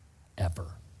 ever.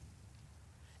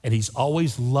 And he's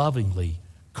always lovingly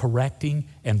correcting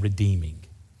and redeeming.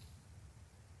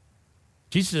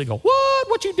 Jesus didn't go,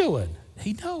 what you doing?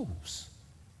 He knows.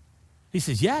 He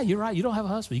says, yeah, you're right. You don't have a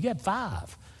husband. You got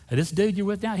 5. And this dude you're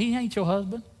with now, he ain't your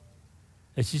husband.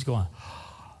 And she's going,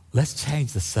 let's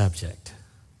change the subject.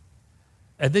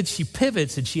 And then she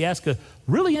pivots and she asks a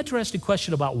really interesting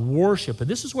question about worship. And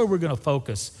this is where we're going to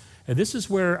focus. And this is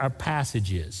where our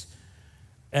passage is.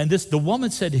 And the woman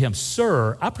said to him,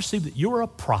 sir, I perceive that you're a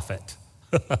prophet.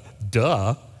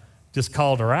 Duh, just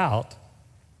called her out.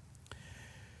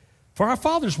 For our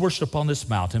fathers worship on this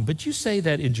mountain, but you say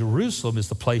that in Jerusalem is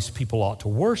the place people ought to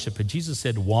worship. And Jesus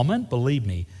said, woman, believe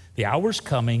me, the hour is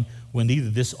coming when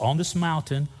neither on this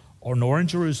mountain nor in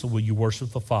Jerusalem will you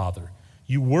worship the Father.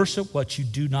 You worship what you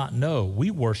do not know.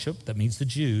 We worship, that means the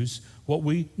Jews, what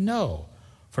we know.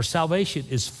 For salvation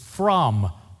is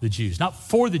from the Jews, not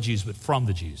for the Jews, but from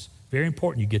the Jews. Very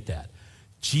important you get that.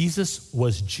 Jesus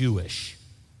was Jewish,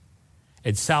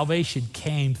 and salvation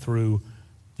came through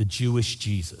the Jewish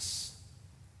Jesus.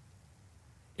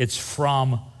 It's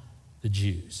from the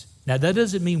Jews. Now, that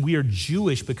doesn't mean we are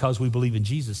Jewish because we believe in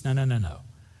Jesus. No.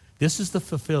 This is the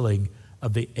fulfilling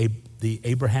of the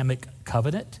Abrahamic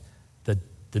covenant,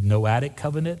 the Noahic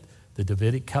covenant, the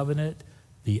Davidic covenant,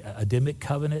 the Adamic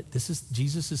covenant.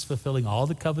 Jesus is fulfilling all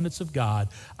the covenants of God.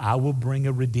 I will bring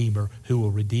a Redeemer who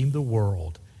will redeem the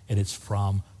world, and it's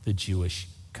from the Jewish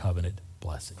covenant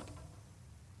blessing.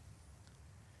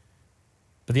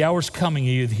 But the hour's coming,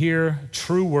 you hear,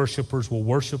 true worshipers will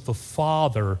worship the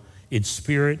Father in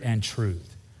spirit and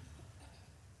truth.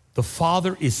 The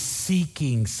Father is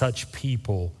seeking such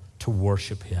people to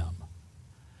worship him.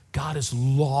 God is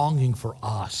longing for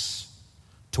us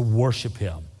to worship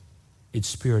him in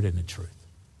spirit and in truth.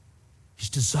 He's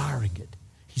desiring it.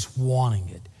 He's wanting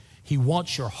it. He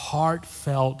wants your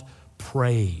heartfelt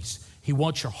praise. He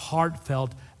wants your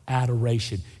heartfelt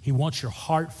adoration. He wants your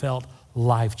heartfelt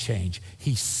life change.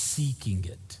 He's seeking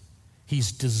it.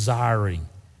 He's desiring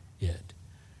it.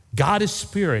 God is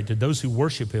spirit, and those who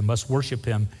worship him must worship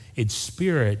him in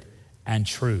spirit and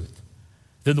truth.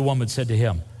 Then the woman said to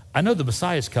him, I know the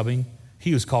Messiah is coming,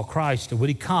 he who is called Christ, and when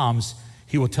he comes,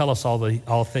 he will tell us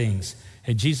all things.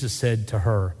 And Jesus said to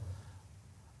her,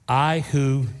 I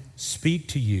who speak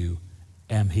to you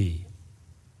am he.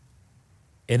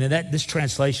 And in this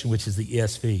translation, which is the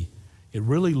ESV, it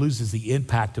really loses the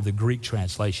impact of the Greek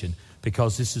translation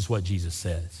because this is what Jesus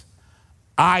says.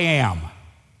 I am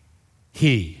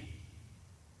he.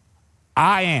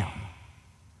 I am.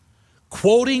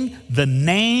 Quoting the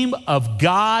name of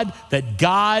God that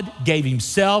God gave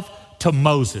himself to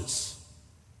Moses.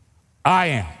 I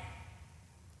am.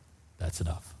 That's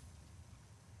enough.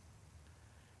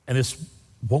 And this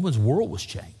woman's world was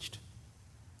changed.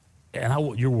 And I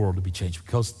want your world to be changed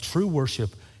because true worship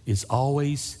is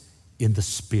always in the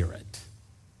spirit.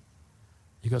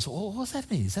 You go, so, well, what's that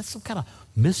mean? Is that some kind of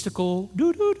mystical,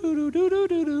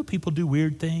 do-do-do-do-do-do-do-do, people do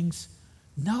weird things?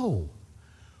 No.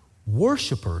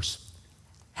 Worshipers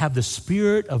have the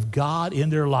Spirit of God in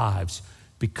their lives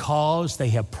because they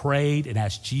have prayed and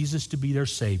asked Jesus to be their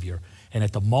Savior. And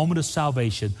at the moment of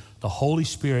salvation, the Holy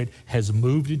Spirit has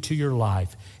moved into your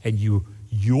life, and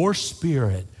your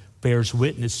spirit bears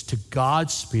witness to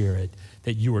God's Spirit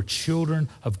that you are children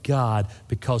of God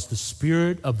because the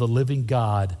Spirit of the living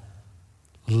God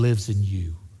lives in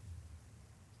you.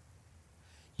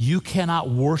 You cannot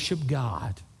worship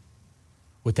God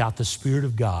without the Spirit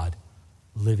of God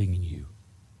living in you.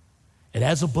 And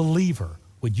as a believer,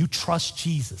 when you trust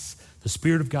Jesus, the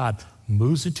Spirit of God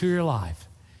moves into your life,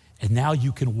 and now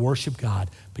you can worship God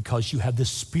because you have the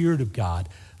Spirit of God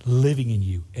living in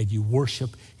you, and you worship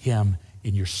him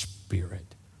in your spirit.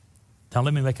 Now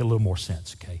let me make it a little more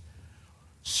sense, okay?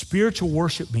 Spiritual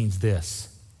worship means this,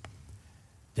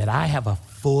 that I have a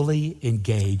fully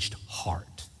engaged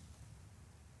heart.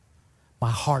 My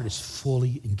heart is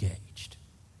fully engaged.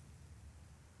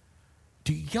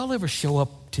 Do y'all ever show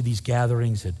up to these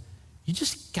gatherings and you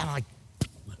just kind of like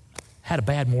had a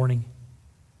bad morning?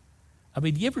 I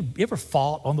mean, you ever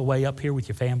fought on the way up here with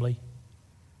your family?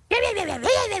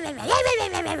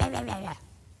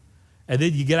 And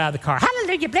then you get out of the car,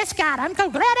 hallelujah, bless God, I'm so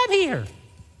glad I'm here.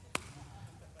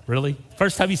 Really?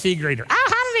 First time you see a greeter,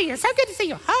 oh, hallelujah, so good to see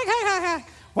you.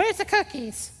 Where's the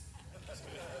cookies?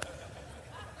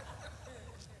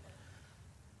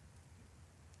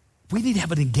 We need to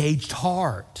have an engaged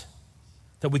heart,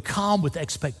 that we come with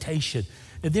expectation.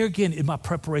 And there again, in my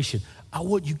preparation, I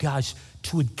want you guys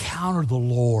to encounter the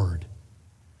Lord.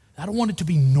 I don't want it to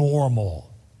be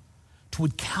normal, to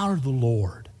encounter the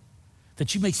Lord,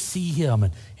 that you may see him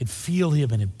and feel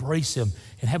him and embrace him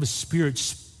and have his Spirit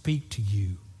speak to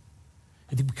you.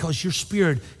 And because your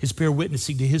spirit is bear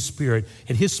witnessing to his Spirit,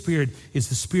 and his Spirit is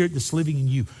the Spirit that's living in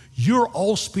you. Your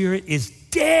old spirit is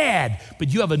dead, but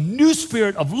you have a new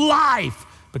spirit of life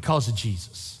because of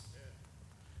Jesus.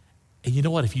 And you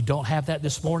know what? If you don't have that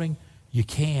this morning, you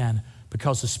can,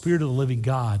 because the Spirit of the living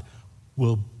God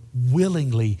will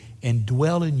willingly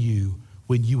indwell in you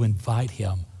when you invite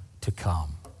him to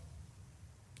come.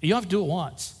 You don't have to do it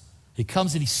once. He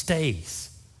comes and he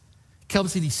stays. He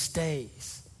comes and he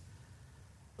stays.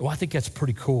 Well, I think that's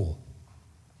pretty cool.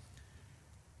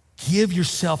 Give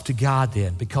yourself to God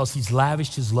then, because he's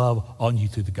lavished his love on you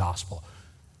through the gospel.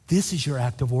 This is your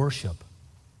act of worship.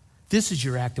 This is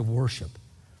your act of worship.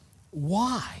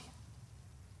 Why?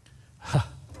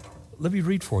 Let me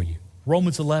read for you.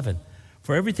 Romans 11.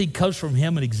 For everything comes from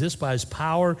him and exists by his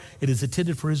power. It is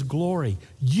intended for his glory.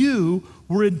 You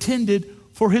were intended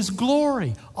for his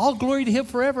glory. All glory to him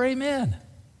forever. Amen.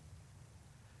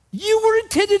 You were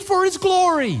intended for his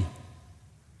glory.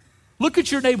 Look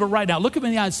at your neighbor right now. Look him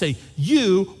in the eye and say,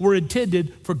 you were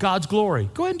intended for God's glory.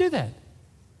 Go ahead and do that.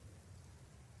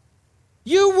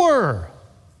 You were.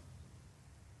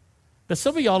 Now,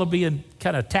 some of y'all are being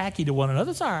kind of tacky to one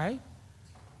another. That's all right.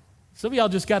 Some of y'all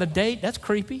just got a date. That's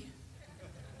creepy.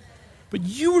 But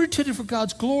you were intended for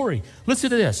God's glory. Listen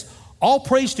to this. All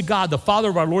praise to God, the Father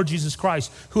of our Lord Jesus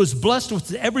Christ, who has blessed us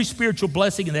with every spiritual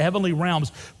blessing in the heavenly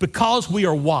realms, because we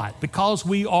are what? Because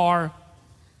we are,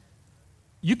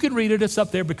 you can read it, it's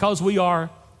up there, because we are,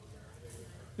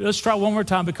 let's try one more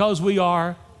time, because we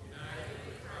are,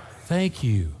 thank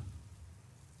you.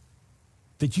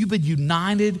 That you've been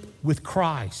united with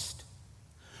Christ.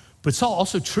 But it's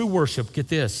also true worship, get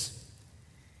this,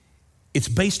 It's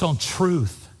based on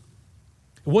truth.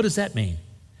 What does that mean?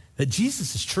 That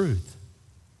Jesus is truth.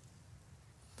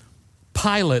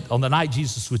 Pilate, on the night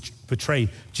Jesus was betrayed,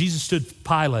 Jesus stood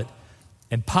Pilate,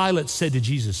 and Pilate said to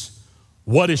Jesus,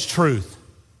 "What is truth?"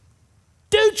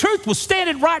 Dude, truth was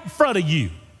standing right in front of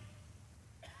you,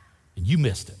 and you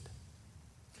missed it.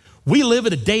 We live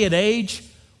in a day and age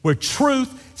where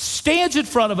truth stands in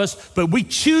front of us, but we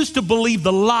choose to believe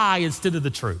the lie instead of the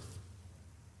truth.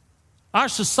 Our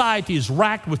society is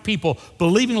racked with people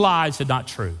believing lies and not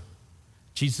true.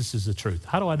 Jesus is the truth.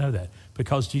 How do I know that?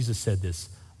 Because Jesus said this,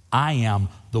 "I am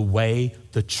the way,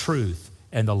 the truth,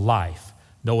 and the life.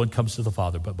 No one comes to the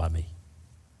Father but by me."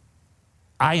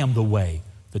 I am the way,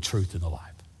 the truth, and the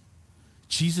life.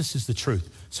 Jesus is the truth.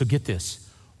 So get this,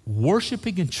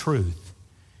 worshiping in truth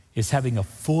is having a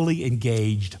fully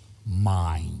engaged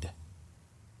mind.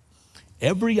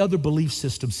 Every other belief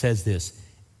system says this,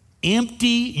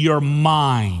 empty your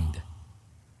mind.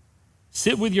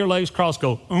 Sit with your legs crossed,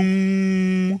 go,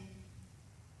 and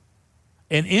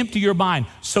empty your mind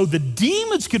so the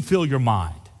demons can fill your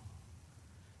mind.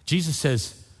 Jesus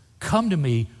says, come to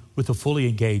me with a fully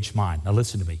engaged mind. Now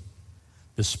listen to me.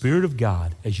 The Spirit of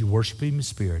God, as you worship Him in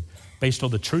spirit, based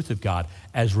on the truth of God,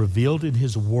 as revealed in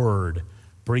His Word,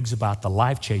 brings about the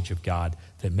life change of God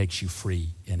that makes you free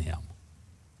in Him.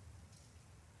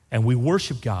 And we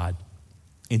worship God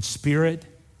in spirit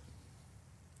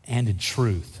and in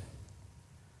truth.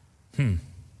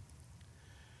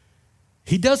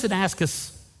 He doesn't ask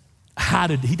us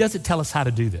He doesn't tell us how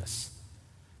to do this.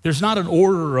 There's not an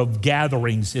order of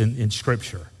gatherings in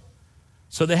Scripture.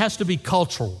 So there has to be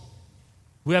cultural.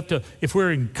 We have to, if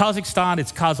we're in Kazakhstan,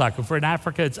 it's Kazakh. If we're in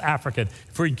Africa, it's African.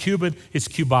 If we're in Cuba, it's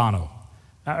Cubano.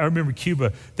 I remember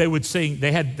Cuba, they would sing,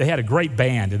 they had a great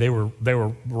band, and they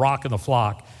were rocking the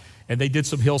flock. And they did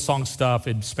some Hillsong stuff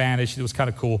in Spanish. It was kind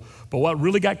of cool. But what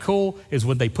really got cool is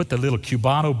when they put the little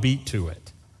Cubano beat to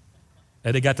it.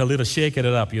 And they got the little shaking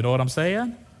it up. You know what I'm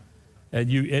saying?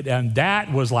 And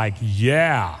that was like,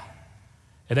 yeah.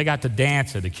 And they got to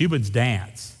dancing. The Cubans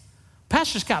dance.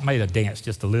 Pastor Scott made a dance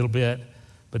just a little bit,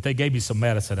 but they gave me some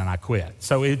medicine and I quit.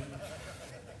 So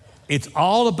it's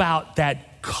all about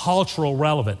that cultural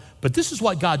relevant. But this is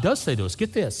what God does say to us.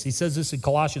 Get this. He says this in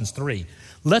Colossians 3.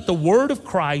 Let the word of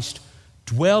Christ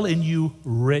dwell in you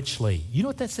richly. You know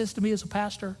what that says to me as a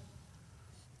pastor?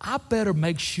 I better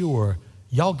make sure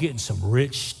y'all getting some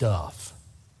rich stuff.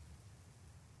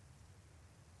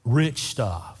 Rich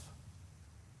stuff.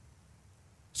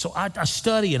 So I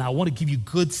study and I want to give you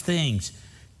good things,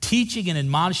 teaching and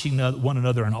admonishing one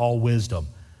another in all wisdom.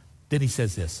 Then he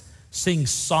says this, sing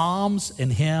psalms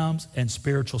and hymns and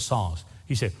spiritual songs.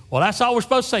 He said, well, that's all we're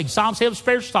supposed to sing, psalms, hymns,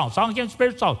 spiritual songs, psalms, hymns,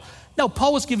 spiritual songs. No,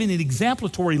 Paul was giving an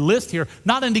exemplary list here,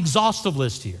 not an exhaustive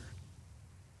list here.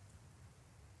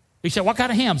 He said, what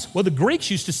kind of hymns? Well, the Greeks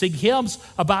used to sing hymns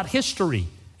about history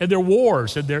and their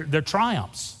wars and their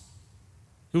triumphs.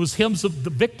 It was hymns of the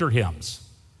victor hymns.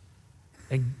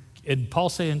 And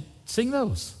Paul's saying, sing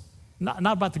those. Not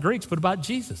about the Greeks, but about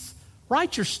Jesus.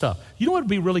 Write your stuff. You know what would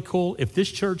be really cool if this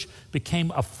church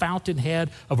became a fountainhead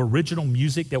of original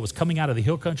music that was coming out of the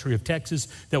hill country of Texas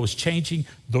that was changing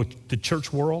the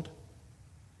church world?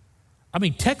 I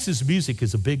mean, Texas music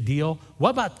is a big deal. What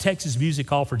about Texas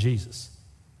music all for Jesus?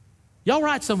 Y'all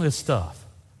write some of this stuff.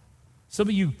 Some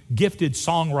of you gifted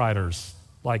songwriters,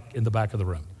 like in the back of the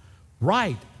room,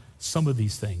 write some of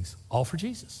these things all for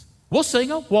Jesus. We'll sing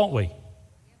them, won't we?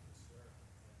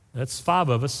 That's 5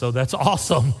 of us, so that's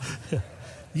awesome.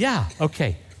 Yeah,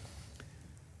 okay.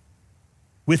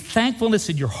 With thankfulness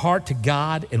in your heart to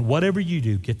God, and whatever you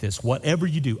do, get this, whatever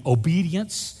you do,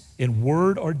 obedience in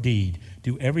word or deed,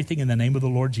 do everything in the name of the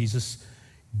Lord Jesus,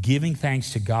 giving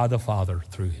thanks to God the Father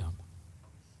through Him.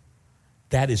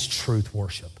 That is truth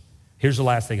worship. Here's the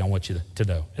last thing I want you to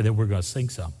know, and then we're going to sing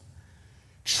some.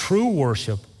 True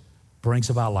worship brings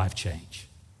about life change.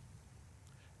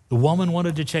 The woman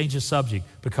wanted to change the subject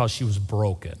because she was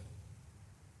broken.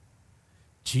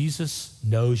 Jesus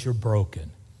knows you're broken,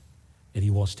 and He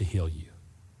wants to heal you.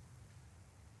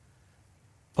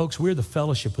 Folks, we're the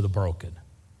fellowship of the broken.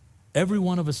 Every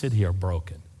one of us in here are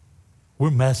broken.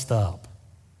 We're messed up.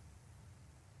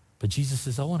 But Jesus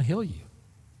says, I want to heal you.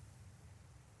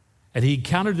 And He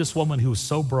encountered this woman who was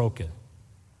so broken.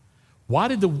 Why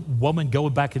did the woman go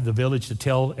back into the village to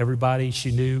tell everybody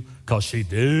she knew? Because she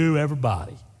knew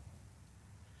everybody.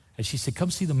 And she said, come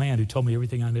see the man who told me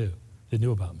everything I knew, that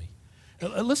knew about me.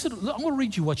 Listen, I'm going to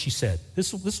read you what she said.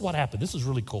 This is what happened. This is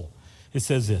really cool. It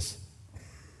says this.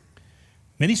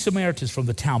 Many Samaritans from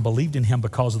the town believed in Him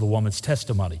because of the woman's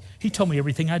testimony. He told me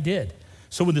everything I did.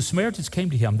 So when the Samaritans came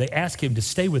to him, they asked him to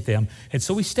stay with them. And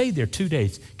so he stayed there 2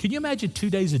 days. Can you imagine 2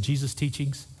 days of Jesus'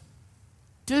 teachings?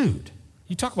 Dude,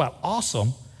 you talk about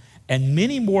awesome. And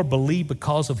many more believed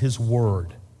because of his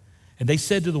word. And they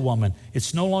said to the woman,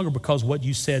 it's no longer because of what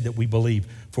you said that we believe,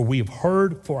 for we have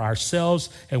heard for ourselves,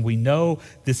 and we know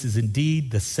this is indeed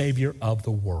the Savior of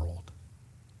the world.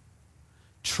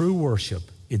 True worship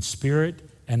in spirit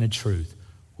and in truth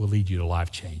will lead you to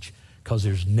life change, because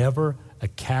there's never a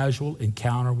casual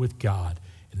encounter with God.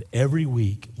 And every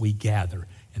week we gather,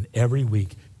 and every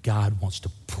week God wants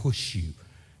to push you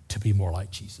to be more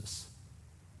like Jesus.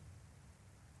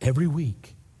 Every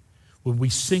week. When we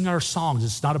sing our songs,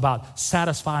 it's not about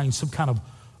satisfying some kind of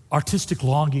artistic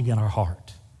longing in our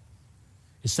heart.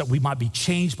 It's that we might be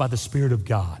changed by the Spirit of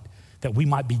God, that we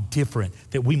might be different,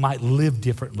 that we might live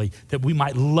differently, that we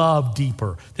might love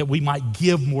deeper, that we might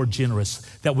give more generous,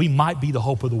 that we might be the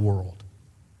hope of the world.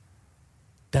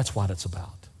 That's what it's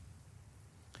about.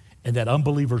 And that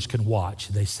unbelievers can watch,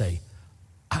 and they say,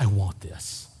 I want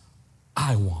this.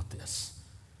 I want this.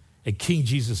 And King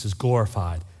Jesus is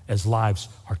glorified as lives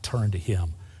are turned to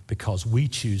him because we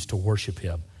choose to worship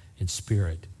him in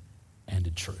spirit and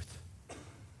in truth.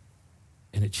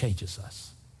 And it changes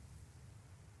us.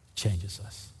 It changes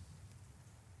us.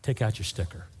 Take out your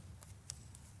sticker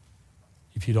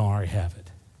if you don't already have it.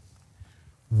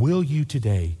 Will you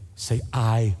today say,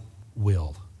 I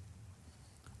will?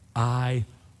 I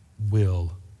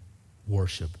will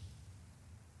worship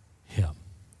him.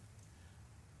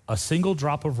 A single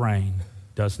drop of rain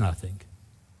does nothing.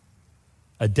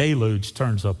 A deluge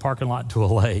turns a parking lot into a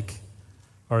lake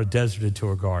or a desert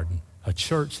into a garden. A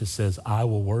church that says, I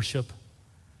will worship,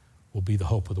 will be the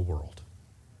hope of the world.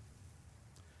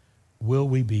 Will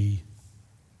we be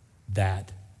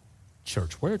that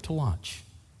church? Wear it to lunch.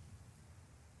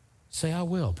 Say, I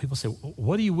will. People say,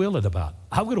 what are you willing about?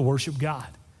 I'm going to worship God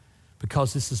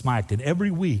because this is my act. And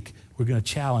every week, we're going to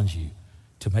challenge you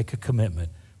to make a commitment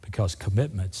because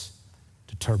commitments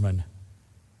determine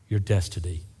your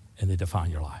destiny and they define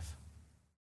your life.